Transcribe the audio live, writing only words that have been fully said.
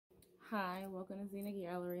Hi, welcome to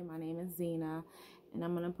Zenagallery. My name is Zena, and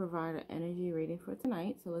I'm going to provide an energy reading for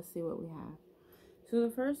tonight. So let's see what we have. So the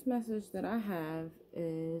first message that I have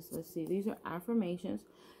is, let's see, these are affirmations.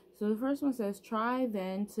 So the first one says, try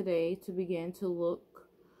then today to begin to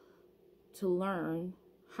learn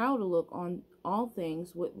how to look on all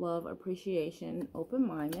things with love, appreciation, and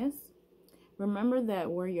open-mindedness. Remember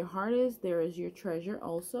that where your heart is, there is your treasure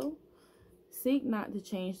also. Seek not to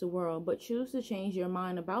change the world, but choose to change your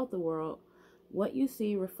mind about the world. What you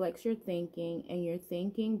see reflects your thinking, and your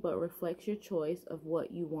thinking but reflects your choice of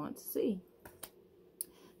what you want to see.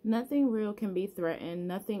 Nothing real can be threatened.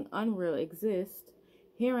 Nothing unreal exists.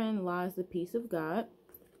 Herein lies the peace of God.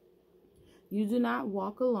 You do not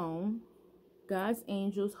walk alone. God's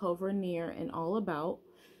angels hover near and all about.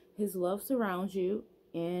 His love surrounds you,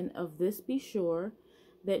 and of this be sure,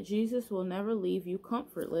 that Jesus will never leave you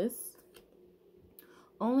comfortless.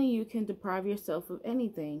 Only you can deprive yourself of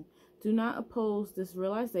anything. Do not oppose this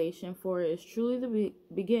realization, for it is truly the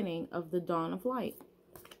beginning of the dawn of light.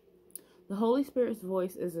 The Holy Spirit's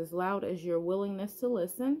voice is as loud as your willingness to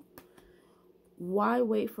listen. Why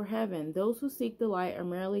wait for heaven? Those who seek the light are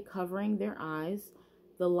merely covering their eyes.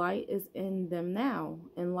 The light is in them now.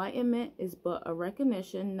 Enlightenment is but a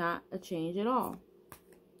recognition, not a change at all.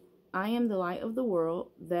 I am the light of the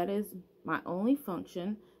world. That is my only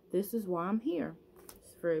function. This is why I'm here.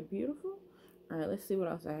 Very beautiful. All right, let's see what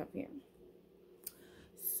else I have here.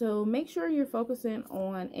 So make sure you're focusing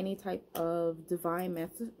on any type of divine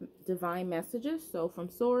messages. So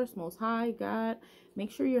from Source, Most High, God.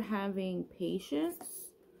 Make sure you're having patience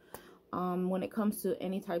when it comes to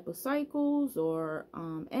any type of cycles or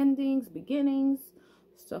endings, beginnings,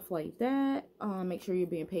 stuff like that. Make sure you're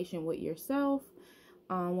being patient with yourself.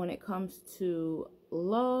 When it comes to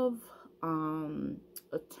love,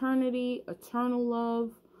 eternity, eternal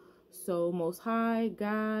love. So Most High,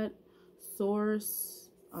 God, Source.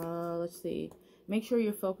 Let's see. Make sure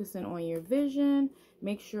you're focusing on your vision.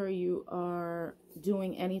 Make sure you are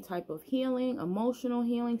doing any type of healing, emotional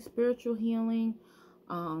healing, spiritual healing.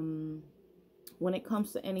 When it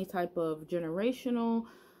comes to any type of generational,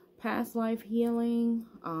 past life healing,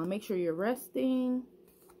 make sure you're resting.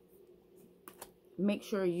 Make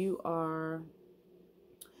sure you are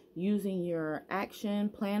using your action,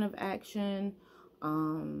 plan of action,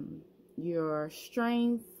 your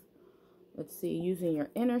strength. Let's see, using your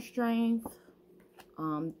inner strength.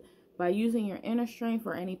 By using your inner strength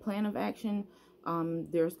or any plan of action,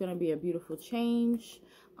 there's going to be a beautiful change.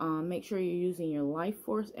 Make sure you're using your life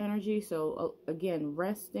force energy. So again,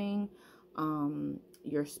 resting,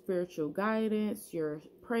 your spiritual guidance, your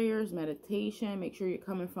prayers, meditation. Make sure you're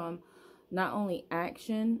coming from not only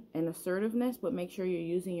action and assertiveness, but make sure you're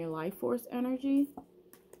using your life force energy.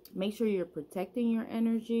 Make sure you're protecting your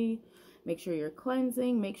energy. Make sure you're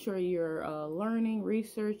cleansing. Make sure you're learning,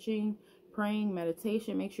 researching, praying,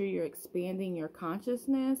 meditation. Make sure you're expanding your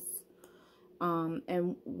consciousness.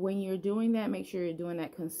 And when you're doing that, make sure you're doing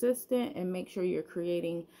that consistent, and make sure you're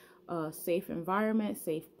creating a safe environment,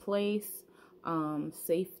 safe place,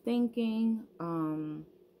 safe thinking.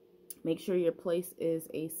 Make sure your place is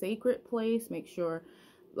a sacred place. Make sure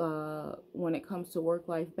when it comes to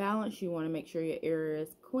work-life balance, you want to make sure your area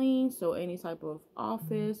is clean. So any type of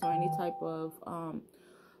office or any type of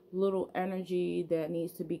little energy that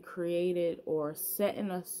needs to be created or set in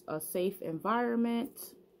a safe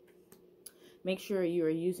environment. Make sure you are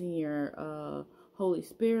using your Holy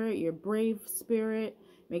Spirit, your brave spirit.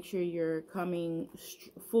 Make sure you're coming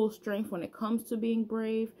full strength when it comes to being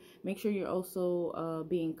brave. Make sure you're also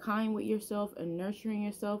being kind with yourself and nurturing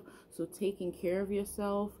yourself. So taking care of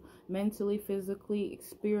yourself mentally, physically,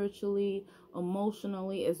 spiritually,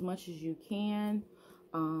 emotionally, as much as you can.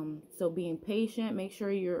 So being patient. Make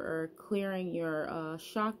sure you're clearing your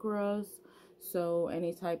chakras. So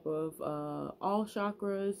any type of all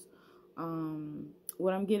chakras.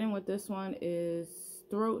 What I'm getting with this one is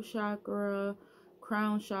throat chakra,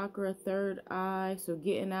 crown chakra, third eye. So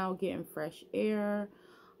getting out, getting fresh air.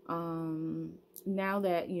 Now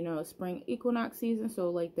that, you know, spring equinox season, so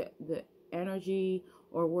like the energy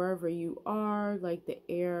or wherever you are, like the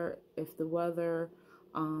air, if the weather,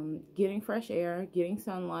 getting fresh air, getting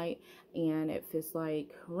sunlight, and if it's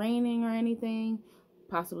like raining or anything,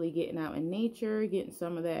 possibly getting out in nature, getting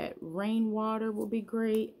some of that rainwater will be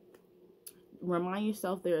great. Remind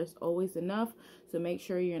yourself there is always enough, so make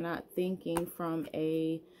sure you're not thinking from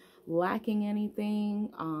a lacking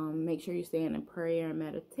anything. Make sure you stand in prayer and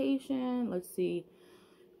meditation. Let's see.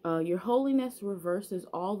 Your holiness reverses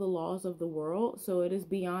all the laws of the world, so it is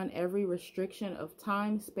beyond every restriction of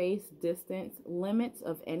time, space, distance, limits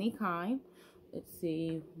of any kind. Let's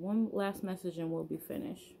see. One last message and we'll be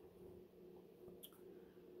finished.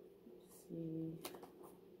 see.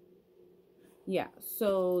 Yeah,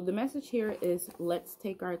 so the message here is let's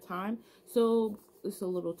take our time. So it's a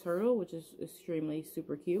little turtle, which is extremely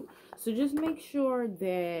super cute. So just make sure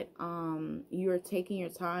that you're taking your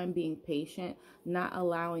time, being patient, not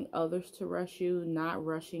allowing others to rush you, not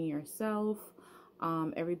rushing yourself.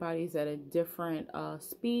 Everybody's at a different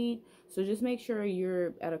speed, so just make sure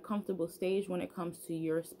you're at a comfortable stage when it comes to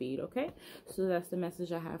your speed. Okay, so that's the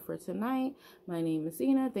message I have for tonight. My name is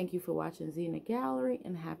Zena. Thank you for watching Zenagallery,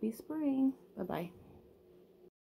 and happy spring. Bye bye.